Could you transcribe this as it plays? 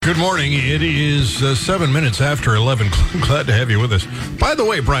Good morning. It is 7 minutes after 11. Glad to have you with us. By the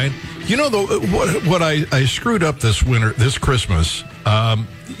way, Brian, you know what I screwed up this Christmas.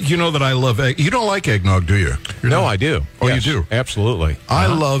 You know that I love egg. You don't like eggnog, do you? No, I do. Oh, yes, you do? Absolutely. I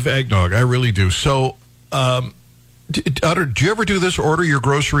love eggnog. I really do. So, do you ever do this? Order your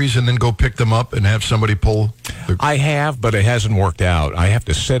groceries and then go pick them up and have somebody pull? I have, but it hasn't worked out. I have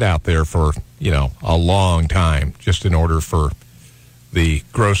to sit out there for, a long time just in order for the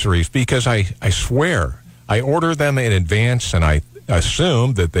groceries, because I swear I order them in advance and I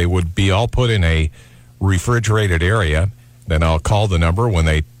assume that they would be all put in a refrigerated area. Then I'll call the number when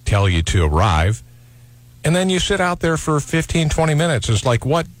they tell you to arrive. And then you sit out there for 15, 20 minutes. It's like,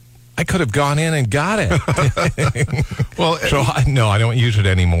 what? I could have gone in and got it. Well, so I don't use it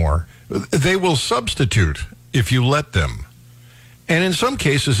anymore. They will substitute if you let them. And in some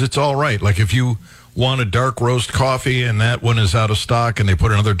cases, it's all right. Like if you want a dark roast coffee and that one is out of stock and they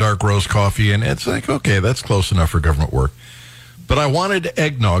put another dark roast coffee in, it's like, okay, that's close enough for government work. But I wanted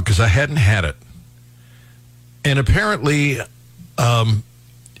eggnog because I hadn't had it. And apparently, I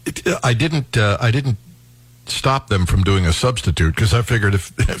didn't stop them from doing a substitute because I figured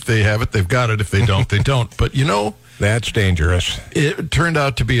if they have it, they've got it. If they don't, they don't. But that's dangerous. It turned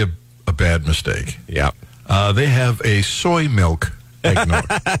out to be a bad mistake. Yeah. They have a soy milk eggnog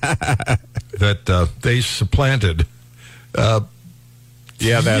that they supplanted. That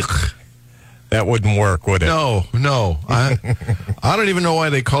wouldn't work, would it? No. I don't even know why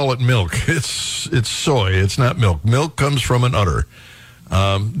they call it milk. It's soy. It's not milk. Milk comes from an udder.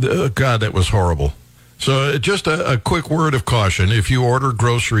 God, that was horrible. So just a quick word of caution. If you order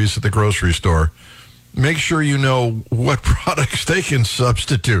groceries at the grocery store, make sure you know what products they can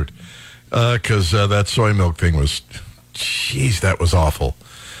substitute. Because that soy milk thing was, that was awful.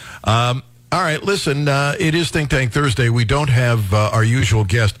 All right, listen, it is Think Tank Thursday. We don't have our usual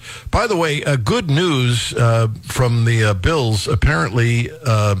guest. By the way, good news from the Bills. Apparently,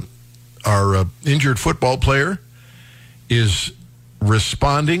 our injured football player is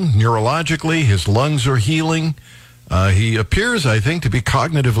responding neurologically. His lungs are healing. He appears, I think, to be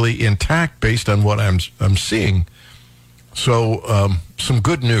cognitively intact based on what I'm seeing. So, some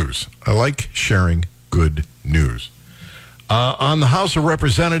good news. I like sharing good news. On the House of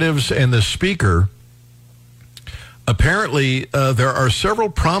Representatives and the Speaker, apparently there are several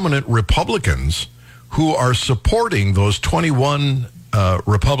prominent Republicans who are supporting those 21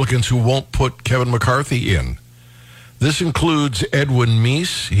 Republicans who won't put Kevin McCarthy in. This includes Edwin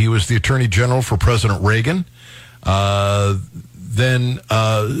Meese. He was the Attorney General for President Reagan. Then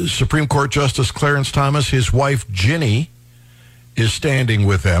Supreme Court Justice Clarence Thomas, his wife Ginny, is standing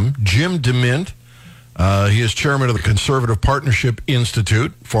with them. Jim DeMint, he is chairman of the Conservative Partnership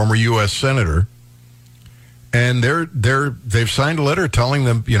Institute, former U.S. Senator. And they've signed a letter telling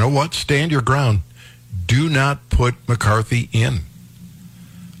them, you know what, stand your ground. Do not put McCarthy in.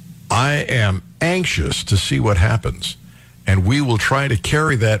 I am anxious to see what happens. And we will try to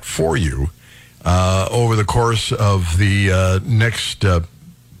carry that for you over the course of the next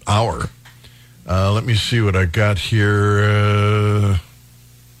hour. Let me see what I got here.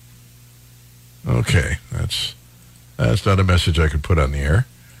 Okay, that's not a message I could put on the air.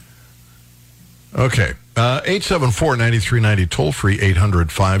 Okay, 874-9390, toll-free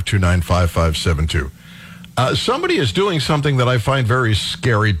 800-529-5572. Somebody is doing something that I find very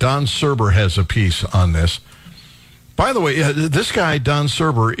scary. Don Serber has a piece on this. By the way, this guy, Don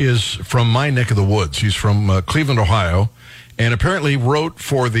Serber, is from my neck of the woods. He's from Cleveland, Ohio, and apparently wrote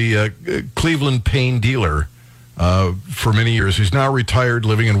for the Cleveland Pain Dealer for many years. He's now retired,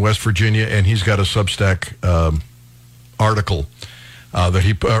 living in West Virginia, and he's got a Substack article, a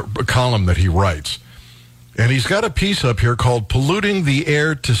column that he writes. And he's got a piece up here called Polluting the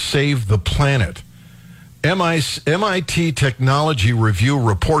Air to Save the Planet. MIT Technology Review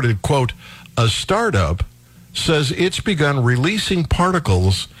reported, quote, a startup says it's begun releasing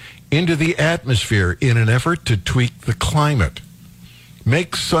particles into the atmosphere in an effort to tweak the climate.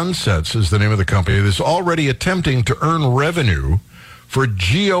 Make Sunsets is the name of the company that is already attempting to earn revenue for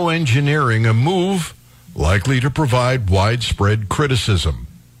geoengineering, a move likely to provide widespread criticism.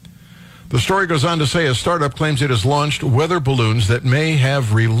 The story goes on to say a startup claims it has launched weather balloons that may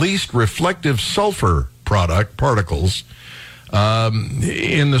have released reflective sulfur particles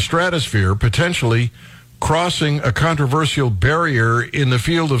in the stratosphere, potentially crossing a controversial barrier in the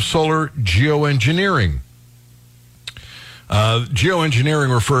field of solar geoengineering.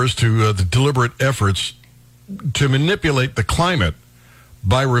 Geoengineering refers to the deliberate efforts to manipulate the climate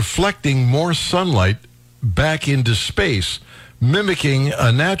by reflecting more sunlight back into space, mimicking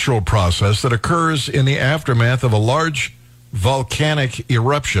a natural process that occurs in the aftermath of a large volcanic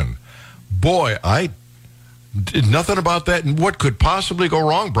eruption. Boy, I did nothing about that. And what could possibly go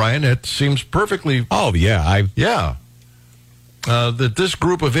wrong, Brian? It seems perfectly... Oh, yeah. that this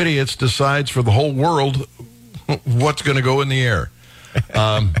group of idiots decides for the whole world what's going to go in the air.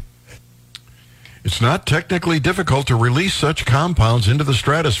 It's not technically difficult to release such compounds into the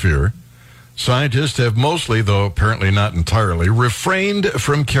stratosphere. Scientists have mostly, though apparently not entirely, refrained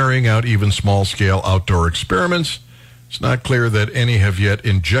from carrying out even small-scale outdoor experiments. It's not clear that any have yet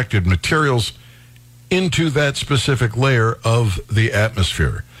injected materials into that specific layer of the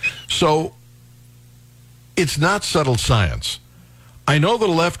atmosphere. So it's not settled science. I know the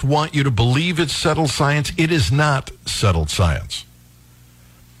left want you to believe it's settled science. It is not settled science.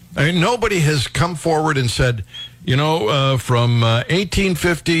 I mean, nobody has come forward and said, from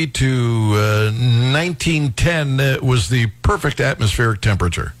 1850 to 1910, it was the perfect atmospheric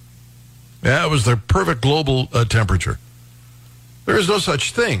temperature. Yeah, it was the perfect global temperature. There is no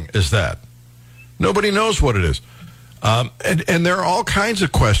such thing as that. Nobody knows what it is. And there are all kinds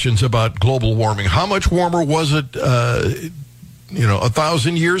of questions about global warming. How much warmer was it,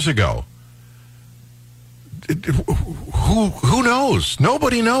 1,000 years ago? Who knows?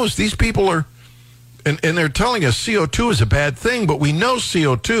 Nobody knows. These people are, and they're telling us CO2 is a bad thing, but we know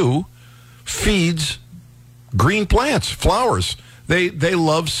CO2 feeds green plants, flowers. They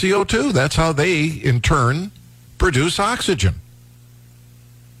love CO2. That's how they, in turn, produce oxygen.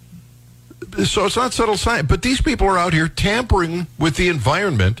 So it's not settled science. But these people are out here tampering with the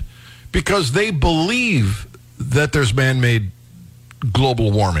environment because they believe that there's man-made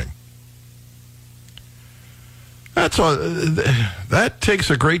global warming. That's all. That takes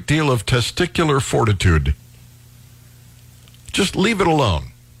a great deal of testicular fortitude. Just leave it alone.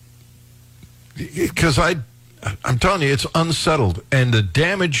 Because I'm telling you, it's unsettled. And the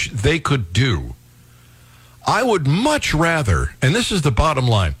damage they could do, I would much rather, and this is the bottom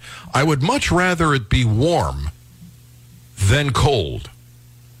line, I would much rather it be warm than cold.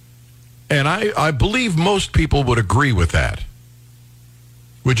 And I believe most people would agree with that.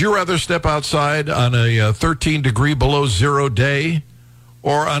 Would you rather step outside on a 13 degree below zero day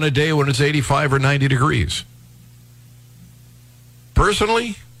or on a day when it's 85 or 90 degrees?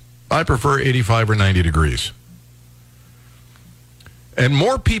 Personally, I prefer 85 or 90 degrees. And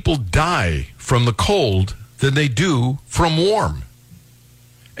more people die from the cold than they do from warm.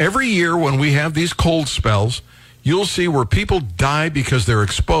 Every year when we have these cold spells, you'll see where people die because they're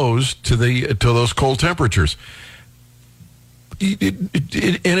exposed to those cold temperatures.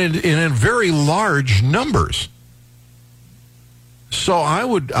 In very large numbers. So I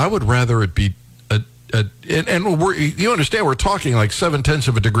would rather it be you understand we're talking like 0.7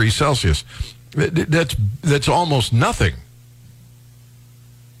 of a degree Celsius. That's almost nothing.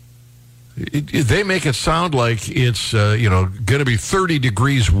 They make it sound like it's going to be 30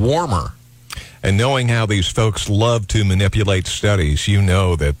 degrees warmer. And knowing how these folks love to manipulate studies, you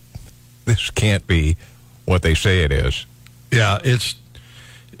know that this can't be what they say it is. Yeah,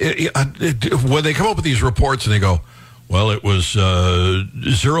 when they come up with these reports and they go, well, it was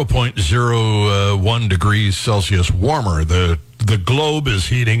 0.01 degrees Celsius warmer. The globe is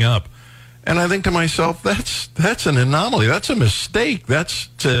heating up. And I think to myself, that's an anomaly. That's a mistake. That's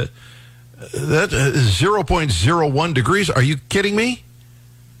 0.01 degrees. Are you kidding me?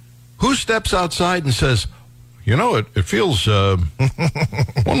 Who steps outside and says, it feels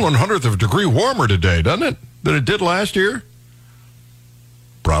 1/100th of a degree warmer today, doesn't it, than it did last year?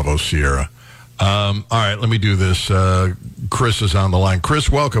 Bravo, Sierra. All right, let me do this. Chris is on the line. Chris,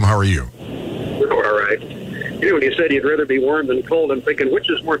 welcome. How are you? All right. When you said you'd rather be warm than cold, I'm thinking,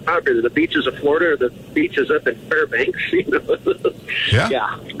 which is more popular, the beaches of Florida or the beaches up in Fairbanks? Yeah.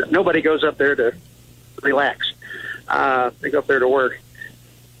 Yeah. Nobody goes up there to relax. They go up there to work.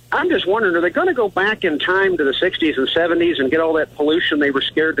 I'm just wondering, are they going to go back in time to the 60s and 70s and get all that pollution they were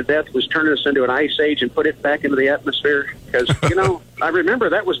scared to death was turning us into an ice age and put it back into the atmosphere? Because, I remember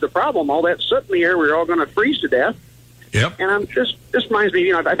that was the problem. All that soot in the air, we were all going to freeze to death. Yep. And this reminds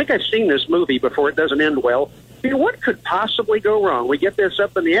me, I think I've seen this movie before. It doesn't end well. What could possibly go wrong? We get this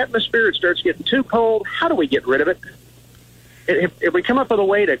up in the atmosphere. It starts getting too cold. How do we get rid of it? If we come up with a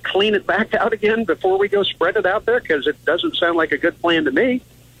way to clean it back out again before we go spread it out there, because it doesn't sound like a good plan to me.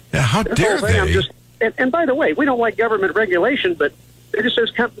 Yeah, how dare they? And by the way, we don't like government regulation, but they just says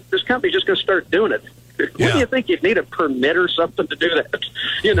this company's just going to start doing it. Wouldn't you think you'd need a permit or something to do that?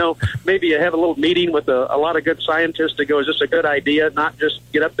 Maybe you have a little meeting with a lot of good scientists to go, is this a good idea? Not just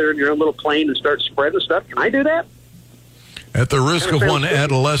get up there in your own little plane and start spreading stuff. Can I do that? At the risk of one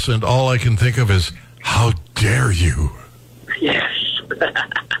adolescent, all I can think of is, how dare you? Yes.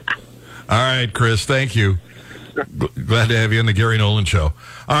 All right, Chris, thank you. Glad to have you in the Gary Nolan Show.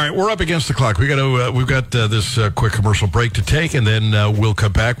 All right, we're up against the clock. We've got this quick commercial break to take, and then we'll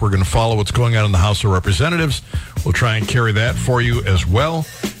come back. We're going to follow what's going on in the House of Representatives. We'll try and carry that for you as well.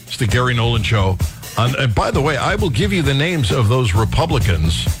 It's the Gary Nolan Show. And by the way, I will give you the names of those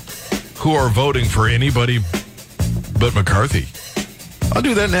Republicans who are voting for anybody but McCarthy. I'll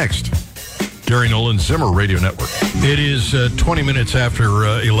do that next. Gary Nolan, Zimmer Radio Network. It is 20 minutes after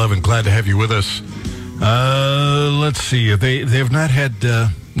 11. Glad to have you with us. Let's see. They have not had...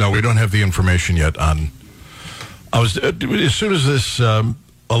 no, we don't have the information yet on... as soon as this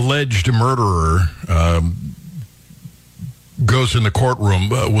alleged murderer goes in the courtroom,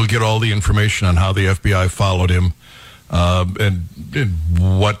 we'll get all the information on how the FBI followed him and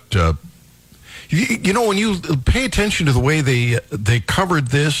what... You know, when you pay attention to the way they covered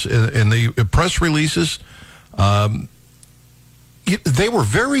this in the press releases, they were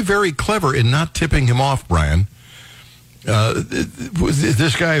very, very clever in not tipping him off, Brian.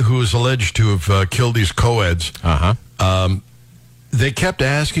 This guy who is alleged to have killed these co-eds, they kept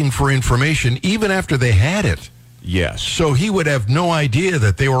asking for information even after they had it. Yes. So he would have no idea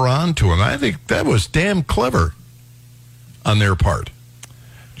that they were on to him. I think that was damn clever on their part.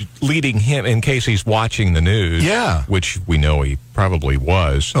 Leading him, in case he's watching the news, which we know he probably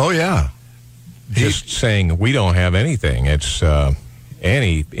was. Oh, yeah. Just saying, we don't have anything. It's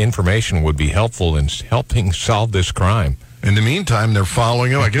any information would be helpful in helping solve this crime. In the meantime, they're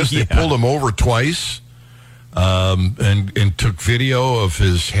following him. I guess they pulled him over twice and took video of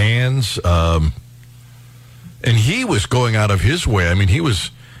his hands. And he was going out of his way. I mean,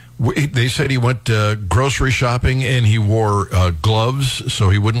 they said he went grocery shopping and he wore gloves so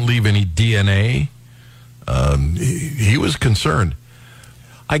he wouldn't leave any DNA. He was concerned.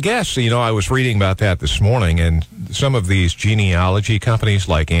 I guess, I was reading about that this morning, and some of these genealogy companies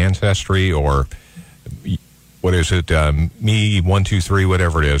like Ancestry or, what is it, Me123,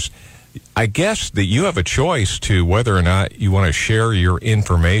 whatever it is, I guess that you have a choice to whether or not you want to share your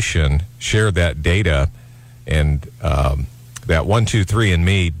information, share that data, and that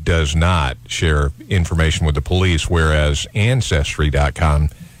 123andMe does not share information with the police, whereas Ancestry.com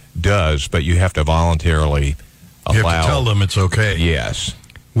does, but you have to voluntarily allow... You have to tell them it's okay. Yes.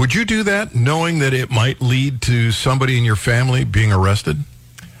 Would you do that, knowing that it might lead to somebody in your family being arrested?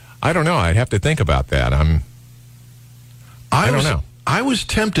 I don't know. I'd have to think about that. I don't know. I was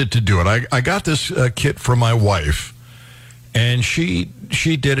tempted to do it. I got this kit from my wife, and she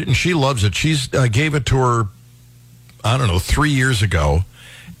did it, and she loves it. She's gave it to her, 3 years ago,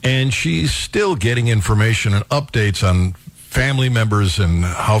 and she's still getting information and updates on family members and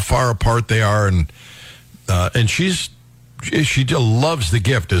how far apart they are, and she loves the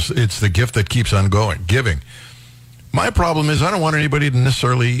gift. It's the gift that keeps on giving. My problem is I don't want anybody to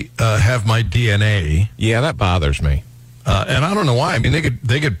necessarily have my DNA. Yeah, that bothers me. And I don't know why. I mean,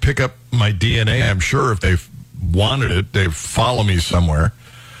 they could pick up my DNA, I'm sure, if they wanted it. They follow me somewhere.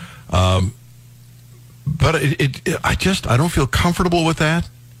 But I don't feel comfortable with that.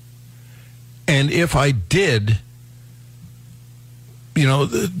 And if I did,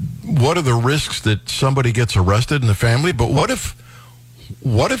 what are the risks that somebody gets arrested in the family? But what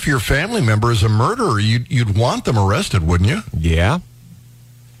if your family member is a murderer? You'd want them arrested, wouldn't you? Yeah.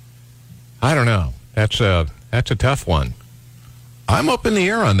 I don't know. That's a tough one. I'm up in the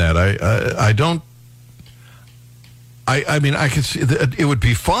air on that. I don't. I mean, I could see that it would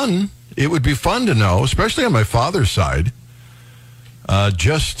be fun. It would be fun to know, especially on my father's side. My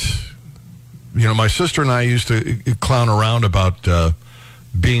sister and I used to clown around about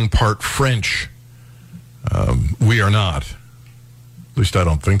being part French. We are not. At least I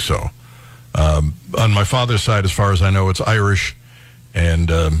don't think so. On my father's side, as far as I know, it's Irish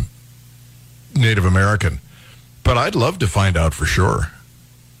and Native American. But I'd love to find out for sure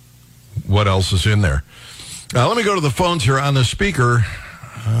what else is in there. Let me go to the phones here on the speaker.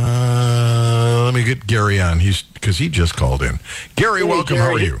 Let me get Gary on. Because he just called in. Gary, welcome. Gary.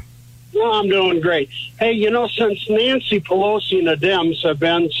 How are you? Well, I'm doing great. Hey, since Nancy Pelosi and the Dems have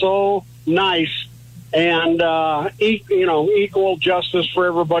been so nice and, equal justice for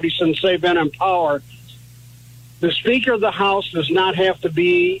everybody since they've been in power, the Speaker of the House does not have to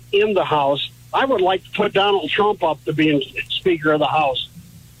be in the House. I would like to put Donald Trump up to being Speaker of the House.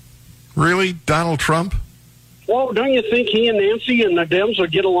 Really? Donald Trump? Well, don't you think he and Nancy and the Dems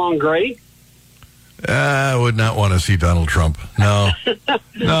would get along great? I would not want to see Donald Trump. No.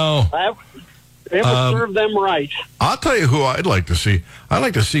 No. It would serve them right. I'll tell you who I'd like to see. I'd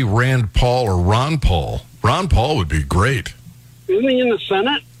like to see Rand Paul or Ron Paul. Ron Paul would be great. Isn't he in the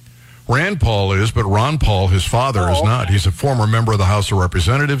Senate? Rand Paul is, but Ron Paul, his father, is not. He's a former member of the House of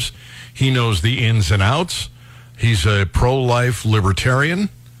Representatives. He knows the ins and outs. He's a pro-life libertarian.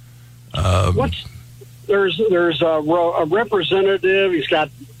 There's a representative. He's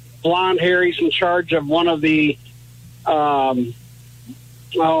got blonde hair. He's in charge of one of the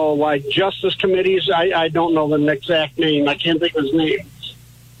justice committees. I don't know the exact name. I can't think of his name.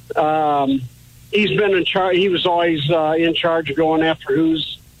 He's been in charge. He was always in charge of going after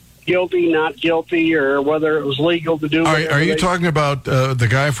who's guilty, not guilty, or whether it was legal to do. Are you talking about the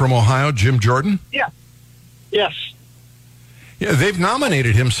guy from Ohio, Jim Jordan? Yeah. Yes. Yeah, they've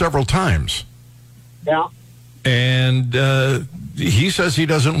nominated him several times. Yeah. And he says he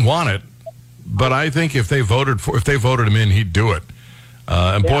doesn't want it, but I think if they voted him in, he'd do it.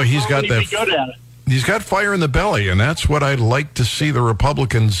 Boy, he's got that. Be good at it. He's got fire in the belly, and that's what I'd like to see the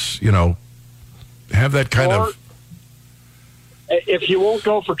Republicans, have that kind of. If you won't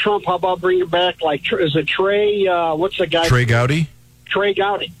go for Trump, how about bring it back? Like, is it Trey? What's the guy? Trey Gowdy. Trey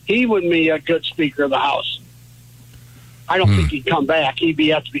Gowdy. He would be a good Speaker of the House. I don't think he'd come back. He'd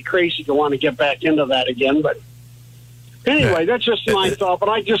have to be crazy to want to get back into that again. But anyway, that's just my thought. But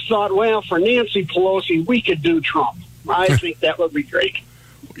I just thought, well, for Nancy Pelosi, we could do Trump. I think that would be great.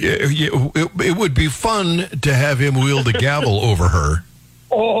 Yeah, it would be fun to have him wield a gavel over her.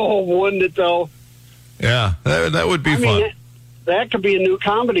 Oh, wouldn't it, though? Yeah, that would be fun. Mean, that could be a new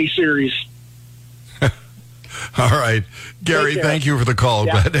comedy series. All right. Gary, thank you for the call.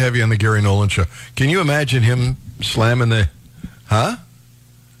 Yeah. Glad to have you on the Gary Nolan Show. Can you imagine him slamming the...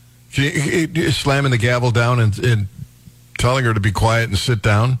 slamming the gavel down and telling her to be quiet and sit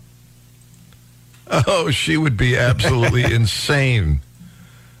down? Oh, she would be absolutely insane.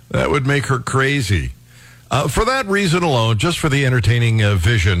 That would make her crazy. For that reason alone, just for the entertaining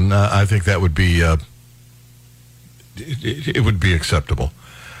vision, I think that would be... It would be acceptable.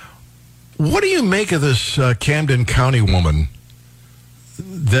 What do you make of this Camden County woman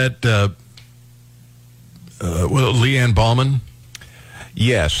that, Leanne Bauman?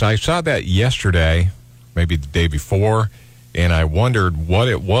 Yes, I saw that yesterday, maybe the day before, and I wondered what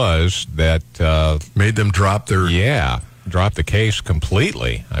it was that... made them drop their... Yeah, drop the case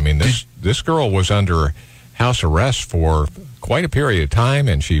completely. I mean, this girl was under house arrest for quite a period of time,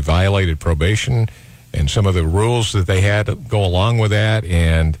 and she violated probation and some of the rules that they had to go along with that,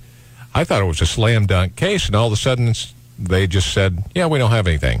 and I thought it was a slam dunk case, and all of a sudden they just said, yeah, we don't have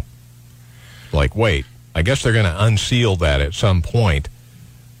anything. Like, wait, I guess they're going to unseal that at some point,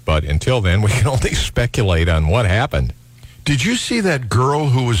 but until then, we can only speculate on what happened. Did you see that girl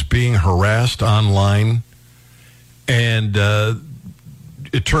who was being harassed online, and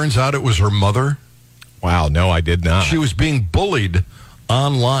it turns out it was her mother? Wow, no, I did not. She was being bullied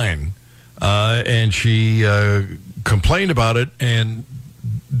online, and she complained about it, and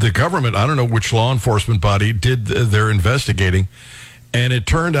the government, I don't know which law enforcement body, did their investigating, and it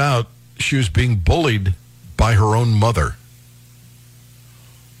turned out she was being bullied by her own mother.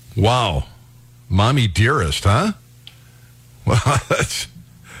 Wow. Mommy dearest, huh? Well, that's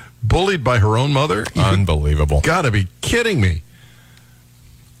bullied by her own mother? Unbelievable. Got to be kidding me.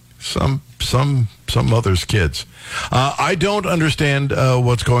 Some mother's kids. I don't understand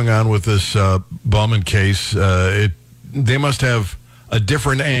what's going on with this Bauman case. They must have a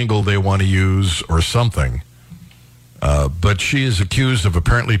different angle they want to use or something. But she is accused of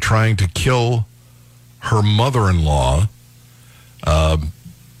apparently trying to kill her mother-in-law.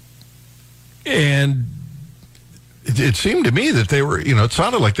 And it seemed to me that they were, it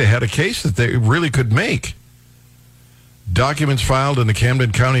sounded like they had a case that they really could make. Documents filed in the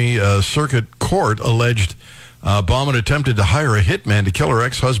Camden County Circuit Court alleged Bauman attempted to hire a hitman to kill her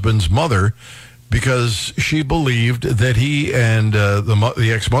ex-husband's mother because she believed that he and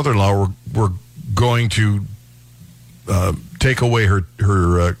the ex-mother-in-law were going to take away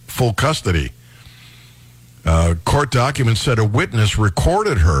her full custody. Court documents said a witness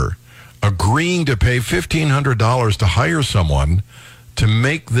recorded her agreeing to pay $1,500 to hire someone to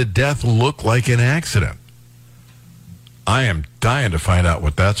make the death look like an accident. I am dying to find out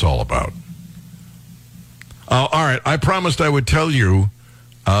what that's all about. All right, I promised I would tell you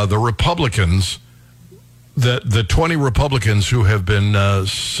the Republicans, the 20 Republicans who have been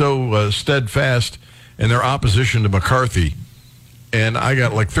so steadfast in their opposition to McCarthy, and I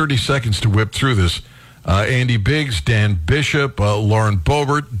got like 30 seconds to whip through this. Andy Biggs, Dan Bishop, Lauren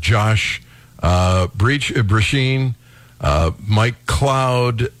Boebert, Josh Brecheen, Mike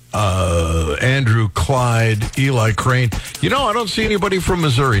Cloud, Andrew Clyde, Eli Crane. I don't see anybody from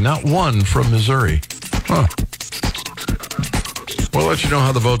Missouri. Not one from Missouri. Huh. We'll let you know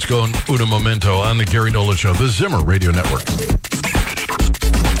how the votes go in una momento on the Gary Nolan Show, the Zimmer Radio Network.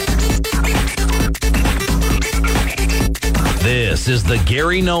 This is the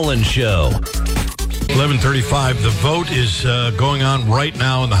Gary Nolan Show. 11:35. The vote is going on right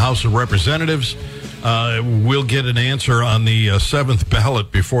now in the House of Representatives. We'll get an answer on the seventh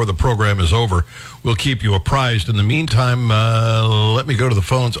ballot before the program is over. We'll keep you apprised. In the meantime, let me go to the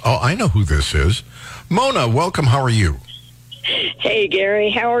phones. Oh, I know who this is. Mona, welcome. How are you? Hey,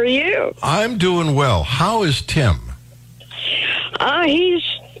 Gary. How are you? I'm doing well. How is Tim? He's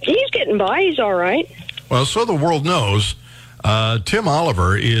getting by. He's all right. Well, so the world knows, Tim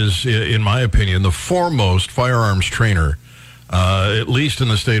Oliver is, in my opinion, the foremost firearms trainer, at least in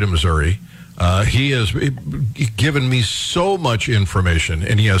the state of Missouri. He has given me so much information,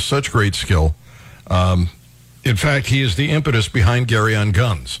 and he has such great skill. In fact, he is the impetus behind Gary on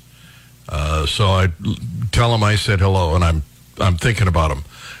Guns. So I tell him I said hello, and I'm thinking about him.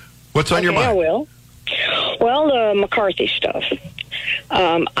 What's on your mind? I will. Well, the McCarthy stuff.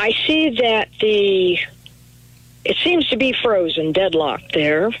 I see that it seems to be frozen, deadlocked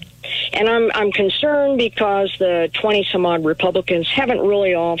there. And I'm concerned because the 20-some-odd Republicans haven't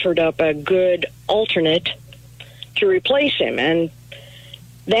really offered up a good alternate to replace him. And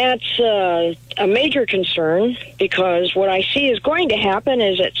that's a major concern, because what I see is going to happen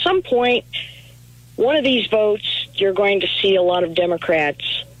is at some point, one of these votes, you're going to see a lot of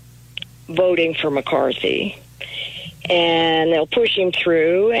Democrats voting for McCarthy. And they'll push him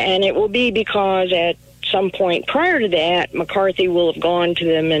through, and it will be because at some point prior to that, McCarthy will have gone to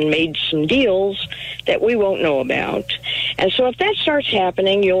them and made some deals that we won't know about. And so if that starts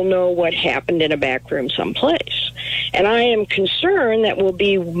happening, you'll know what happened in a back room someplace. And I am concerned that we'll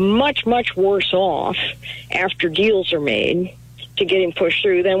be much, much worse off after deals are made to get him pushed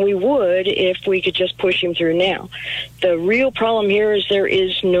through than we would if we could just push him through now. The real problem here is there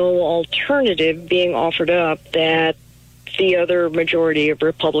is no alternative being offered up that the other majority of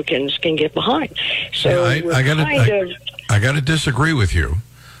Republicans can get behind. So I got to disagree with you.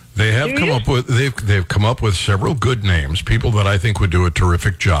 They have they've come up with several good names, people that I think would do a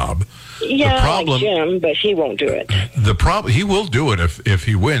terrific job. Yeah, the problem, like Jim, but he won't do it. He will do it if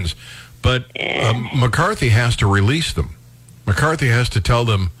he wins, but McCarthy has to release them. McCarthy has to tell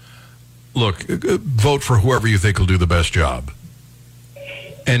them, look, vote for whoever you think will do the best job,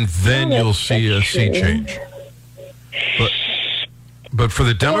 and then you'll see a sea change. But for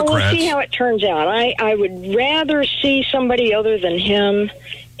the Democrats... Well, we'll see how it turns out. I would rather see somebody other than him,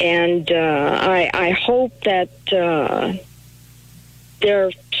 and I hope that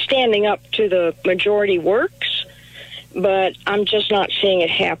they're standing up to the majority works, but I'm just not seeing it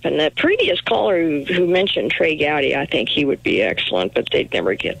happen. The previous caller who mentioned Trey Gowdy, I think he would be excellent, but they'd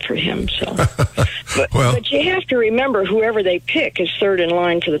never get through him. So, but you have to remember, whoever they pick is third in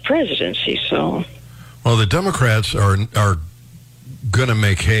line for the presidency, so... Well, the Democrats are going to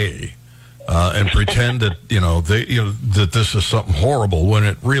make hay and pretend that that this is something horrible when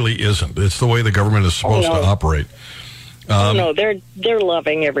it really isn't. It's the way the government is supposed to operate. No, they're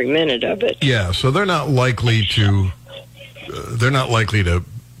loving every minute of it. Yeah, so they're not likely to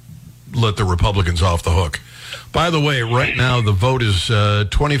let the Republicans off the hook. By the way, right now the vote is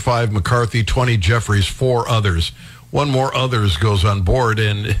 25 McCarthy, 20 Jeffries, 4 others. One more others goes on board,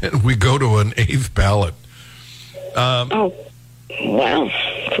 and we go to an 8th ballot. Oh, wow.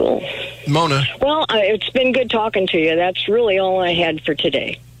 Cool. Mona. Well, it's been good talking to you. That's really all I had for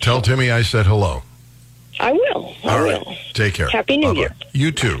today. Tell Timmy I said hello. I will. All right. Take care. Happy New Year.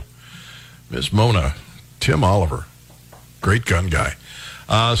 You too. Ms. Mona, Tim Oliver, great gun guy.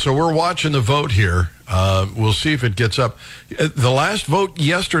 So we're watching the vote here. We'll see if it gets up. The last vote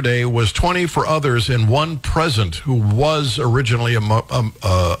yesterday was 20 for others and 1 present who was originally a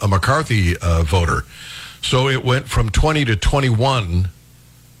McCarthy voter. So it went from 20 to 21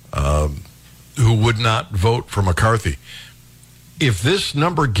 who would not vote for McCarthy. If this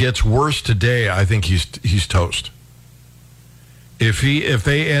number gets worse today, I think he's toast. If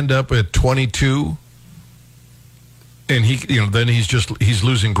they end up at 22, and then he's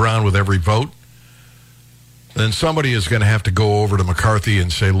losing ground with every vote, then somebody is going to have to go over to McCarthy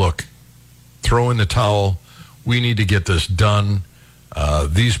and say, look, throw in the towel. We need to get this done.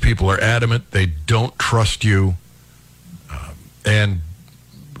 These people are adamant. They don't trust you. And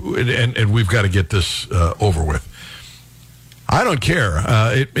we've got to get this over with. I don't care.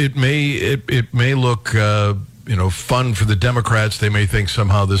 It may look fun for the Democrats. They may think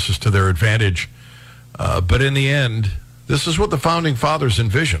somehow this is to their advantage. But in the end, this is what the Founding Fathers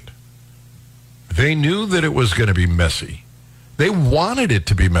envisioned. They knew that it was going to be messy. They wanted it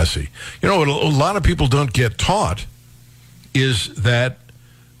to be messy. What a lot of people don't get taught is that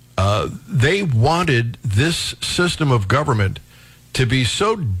they wanted this system of government to be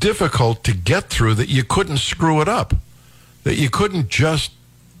so difficult to get through that you couldn't screw it up, that you couldn't just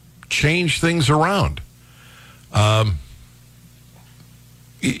change things around.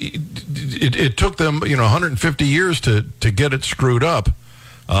 It took them, 150 years to get it screwed up.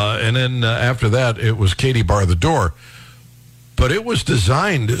 And then after that, it was Katie bar the door. But it was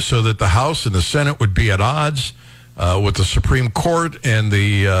designed so that the House and the Senate would be at odds with the Supreme Court, and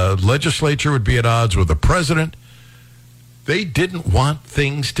the legislature would be at odds with the president. They didn't want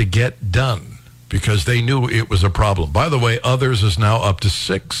things to get done because they knew it was a problem. By the way, others is now up to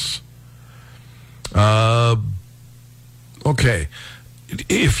 6. Okay.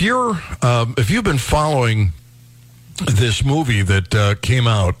 If you've been following this movie that came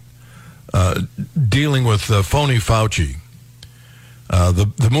out dealing with phony Fauci,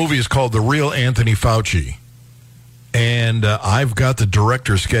 the movie is called The Real Anthony Fauci, and I've got the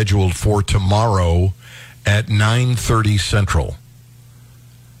director scheduled for tomorrow at 9:30 Central.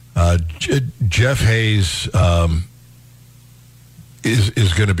 Jeff Hayes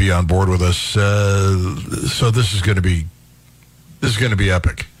is going to be on board with us, so this is going to be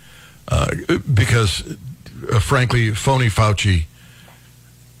epic because, frankly, phony Fauci,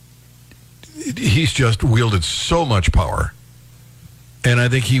 he's just wielded so much power, and I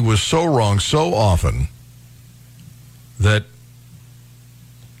think he was so wrong so often that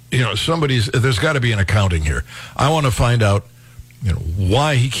there's got to be an accounting here. I want to find out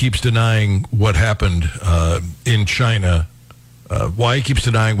why he keeps denying what happened in China, why he keeps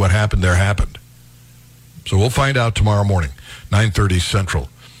denying what happened there happened. So we'll find out tomorrow morning, 9:30 Central.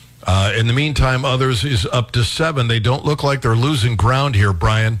 In the meantime, others is up to 7. They don't look like they're losing ground here,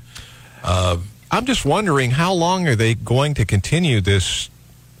 Brian. I'm just wondering, how long are they going to continue this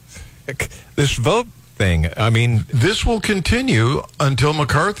vote thing? I mean, this will continue until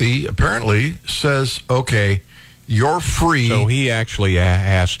McCarthy apparently says, okay, you're free. So he actually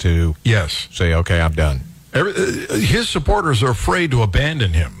has to say, okay, I'm done. His supporters are afraid to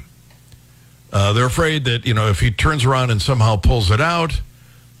abandon him. They're afraid that, if he turns around and somehow pulls it out,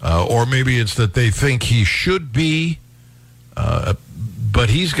 or maybe it's that they think he should be, but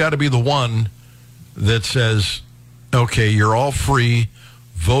he's got to be the one that says, okay, you're all free,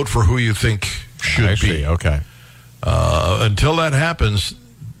 vote for who you think should be. Okay. Until that happens,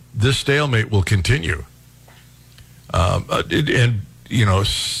 this stalemate will continue.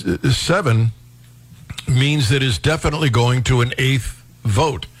 7 means that it's definitely going to an 8th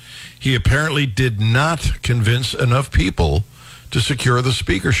vote. He apparently did not convince enough people to secure the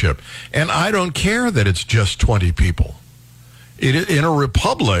speakership. And I don't care that it's just 20 people. In a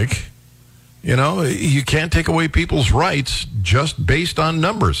republic, you can't take away people's rights just based on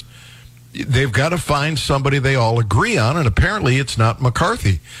numbers. They've got to find somebody they all agree on, and apparently it's not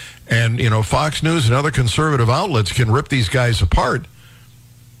McCarthy. And, Fox News and other conservative outlets can rip these guys apart.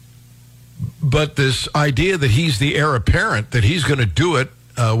 But this idea that he's the heir apparent, that he's going to do it,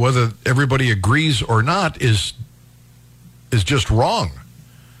 whether everybody agrees or not, is just wrong.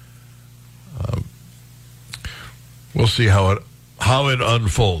 We'll see how it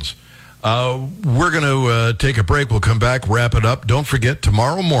unfolds. We're going to take a break. We'll come back, wrap it up. Don't forget,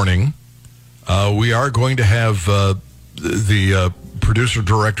 tomorrow morning, we are going to have the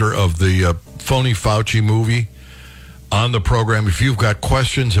producer-director of the phony Fauci movie on the program. If you've got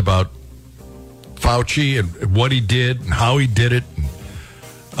questions about Fauci and what he did and how he did it,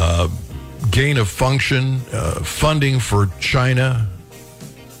 and, gain of function, funding for China,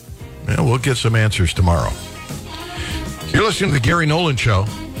 we'll get some answers tomorrow. You're listening to the Gary Nolan Show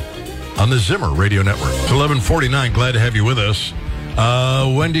on the Zimmer Radio Network. It's 11:49. Glad to have you with us.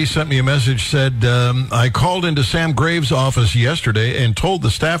 Wendy sent me a message, said, I called into Sam Graves' office yesterday and told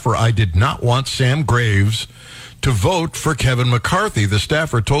the staffer I did not want Sam Graves to vote for Kevin McCarthy. The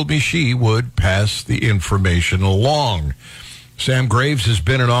staffer told me she would pass the information along. Sam Graves has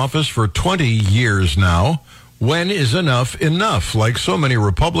been in office for 20 years now. When is enough enough? Like so many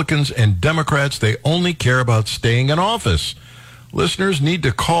Republicans and Democrats, they only care about staying in office. Listeners need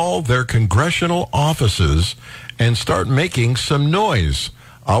to call their congressional offices and start making some noise.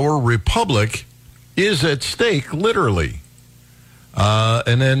 Our republic is at stake, literally.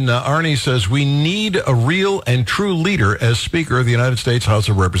 And then Arnie says, we need a real and true leader as Speaker of the United States House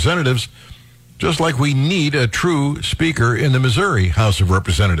of Representatives, just like we need a true Speaker in the Missouri House of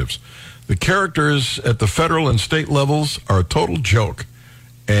Representatives. The characters at the federal and state levels are a total joke,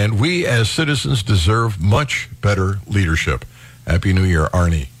 and we as citizens deserve much better leadership. Happy New Year,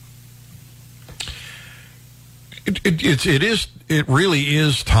 Arnie. It really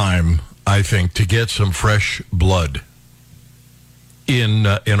is time, I think, to get some fresh blood in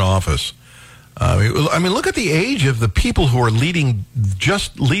office. I mean, look at the age of the people who are leading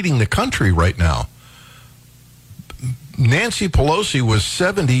the country right now. Nancy Pelosi was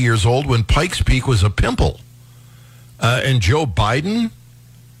 70 years old when Pikes Peak was a pimple. And Joe Biden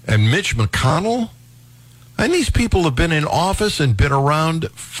and Mitch McConnell. And these people have been in office and been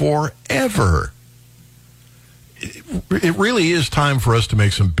around forever. It really is time for us to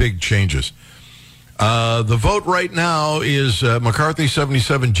make some big changes. The vote right now is McCarthy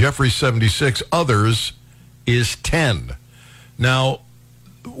 77, Jeffries 76, others is 10. Now,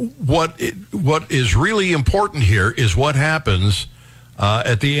 what is really important here is what happens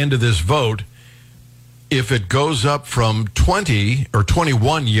at the end of this vote if it goes up from 20 or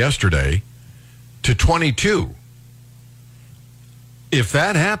 21 yesterday to 22. If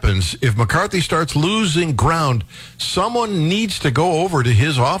that happens, if McCarthy starts losing ground, someone needs to go over to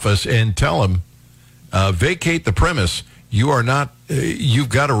his office and tell him, vacate the premise. You are not, you've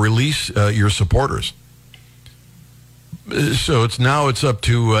got to release your supporters. So it's up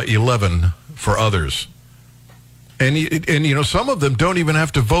to 11 for others. And you know, some of them don't even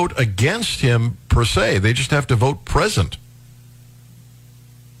have to vote against him per se. They just have to vote present.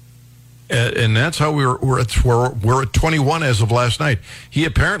 And that's how we're at 21 as of last night. He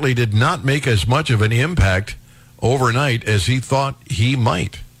apparently did not make as much of an impact overnight as he thought he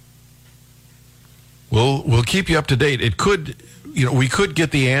might. We'll keep you up to date. It could, you know, we could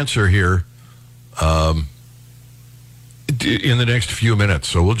get the answer here in the next few minutes.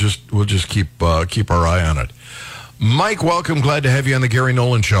 So we'll just keep our eye on it. Mike, welcome. Glad to have you on the Gary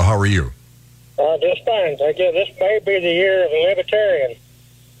Nolan Show. How are you? Just fine. Thank you. This may be the year of the libertarian.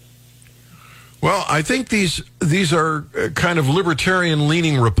 Well, I think these are kind of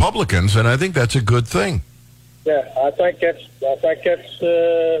libertarian-leaning Republicans, and I think that's a good thing. Yeah, I think that's going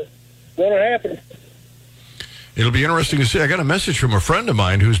to happen. It'll be interesting to see. I got a message from a friend of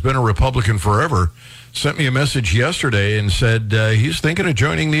mine who's been a Republican forever. Sent me a message yesterday and said he's thinking of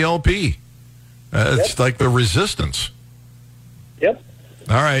joining the LP. It's like the resistance. Yep.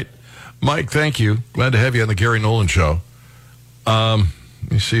 All right. Mike, thank you. Glad to have you on the Gary Nolan Show. Let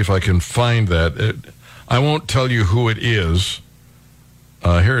me see if I can find that. I won't tell you who it is.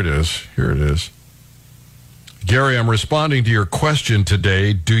 Here it is. Gary, I'm responding to your question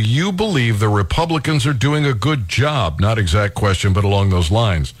today. Do you believe the Republicans are doing a good job? Not exact question, but along those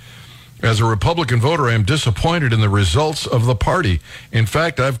lines. As a Republican voter, I am disappointed in the results of the party. In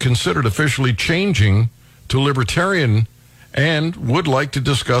fact, I've considered officially changing to Libertarian and would like to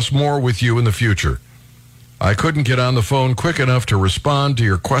discuss more with you in the future. I couldn't get on the phone quick enough to respond to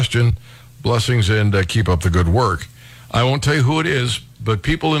your question. Blessings and keep up the good work. I won't tell you who it is, but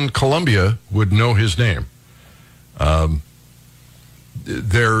people in Columbia would know his name.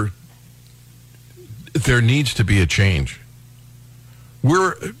 There needs to be a change.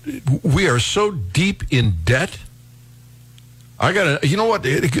 We are so deep in debt. You know what?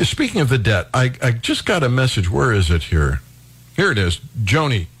 Speaking of the debt, I just got a message. Where is it here? Here it is.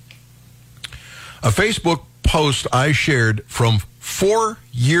 Joni. A Facebook post I shared from 4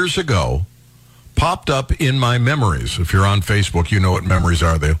 years ago popped up in my memories. If you're on Facebook, you know what memories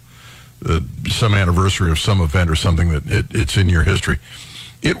are. They some anniversary of some event or something that it's in your history.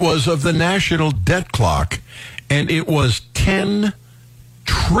 It was of the national debt clock, and it was 10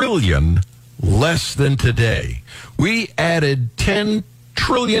 trillion less than today. We added $10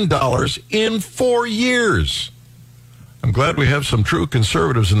 trillion in 4 years. I'm glad we have some true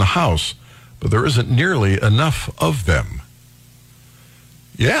conservatives in the House, but there isn't nearly enough of them.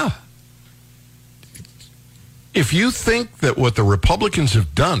 Yeah. If you think that what the Republicans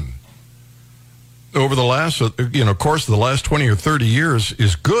have done over the last, course of the last 20 or 30 years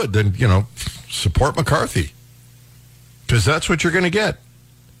is good, then, support McCarthy. Because that's what you're going to get.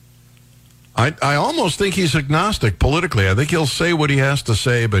 I almost think he's agnostic politically. I think he'll say what he has to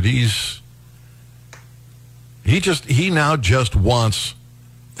say, but he now just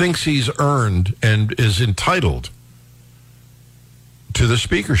thinks he's earned and is entitled to the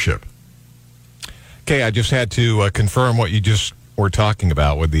speakership. Okay, I just had to confirm what you just were talking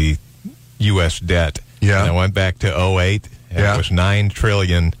about with the U.S. debt. Yeah. And I went back to 2008, and it was $9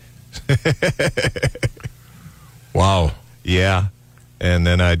 trillion. Wow. Yeah. And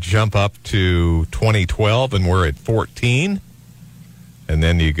then I jump up to 2012, and we're at 14. And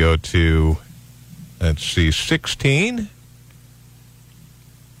then you go to, 16.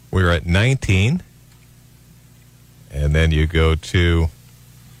 We're at 19. And then you go to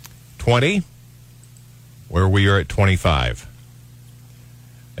 20, where we are at 25.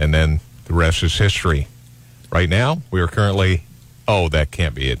 And then the rest is history. Right now, we are currently, that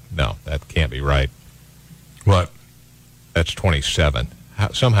can't be it. No, that can't be right. What? That's 27.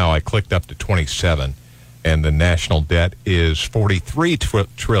 Somehow I clicked up to 27, and the national debt is $43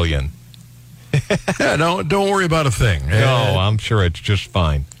 trillion. Yeah, don't worry about a thing. No, I'm sure it's just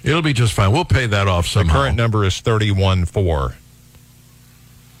fine. It'll be just fine. We'll pay that off The somehow. current number is 31.4.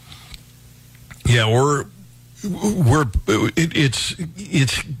 Yeah,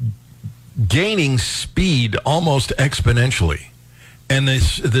 it's gaining speed almost exponentially, and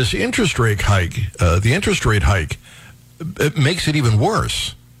this interest rate hike, the interest rate hike, it makes it even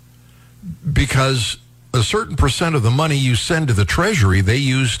worse because a certain percent of the money you send to the Treasury they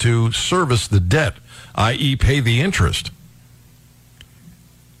use to service the debt, i.e., pay the interest,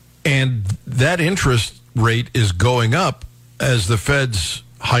 and that interest rate is going up as the Feds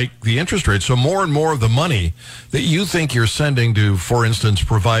hike the interest rate. So more and more of the money that you think you're sending to, for instance,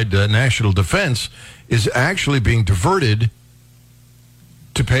 provide national defense is actually being diverted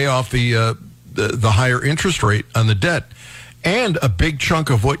to pay off the higher interest rate on the debt. And a big chunk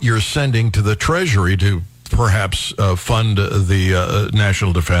of what you're sending to the Treasury to perhaps fund the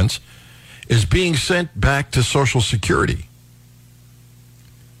national defense is being sent back to Social Security.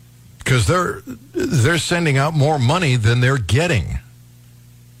 Because they're sending out more money than they're getting.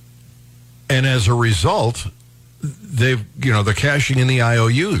 And as a result, they're cashing in the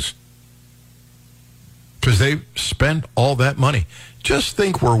IOUs because they spent all that money. Just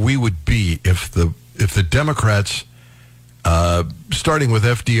think where we would be if the Democrats, starting with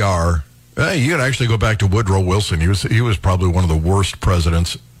FDR, you could actually go back to Woodrow Wilson. He was probably one of the worst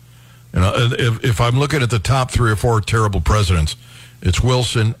presidents. If I'm looking at the top 3 or 4 terrible presidents, it's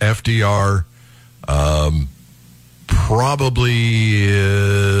Wilson, FDR. Probably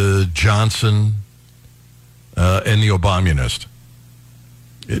Johnson and the Obamunist.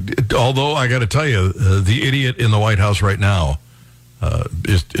 Although I got to tell you, the idiot in the White House right now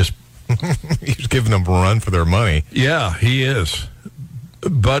is He's giving them a run for their money. Yeah, he is.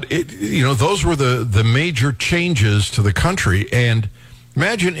 But those were the major changes to the country. And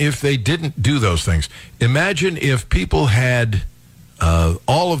imagine if they didn't do those things. Imagine if people had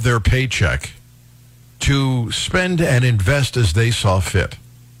all of their paycheck to spend and invest as they saw fit,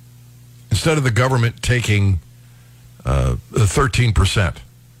 instead of the government taking 13%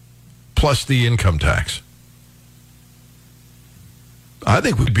 plus the income tax. I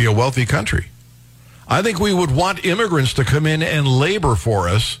think we'd be a wealthy country. I think we would want immigrants to come in and labor for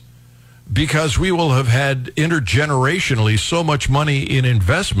us because we will have had intergenerationally so much money in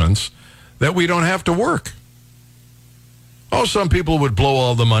investments that we don't have to work. Oh, some people would blow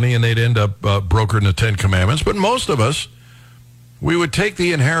all the money and they'd end up brokering the 10 Commandments. But most of us, we would take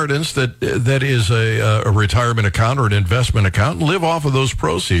the inheritance that is a retirement account or an investment account and live off of those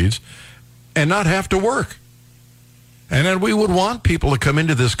proceeds and not have to work. And then we would want people to come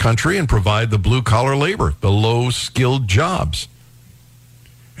into this country and provide the blue-collar labor, the low-skilled jobs.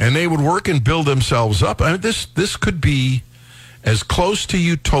 And they would work and build themselves up. I mean, this could be as close to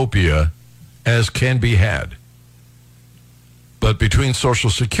utopia as can be had. But between Social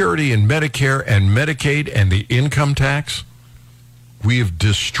Security and Medicare and Medicaid and the income tax, we have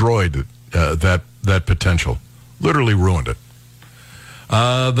destroyed that potential, literally ruined it.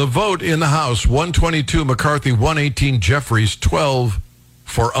 The vote in the House, 122 McCarthy, 118 Jeffries, 12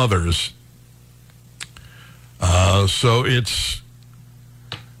 for others. So it's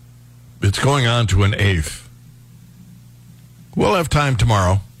going on to an 8th. We'll have time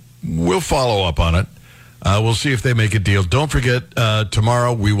tomorrow. We'll follow up on it. We'll see if they make a deal. Don't forget,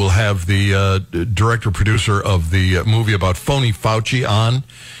 tomorrow we will have the director-producer of the movie about phony Fauci on.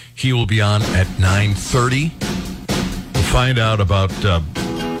 He will be on at 9:30. We'll find out about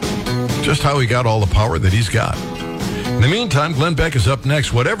just how he got all the power that he's got. In the meantime, Glenn Beck is up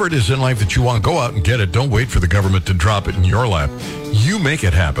next. Whatever it is in life that you want, go out and get it. Don't wait for the government to drop it in your lap. You make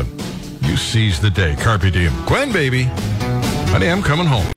it happen. You seize the day. Carpe diem. Glenn, baby. Honey, I'm coming home.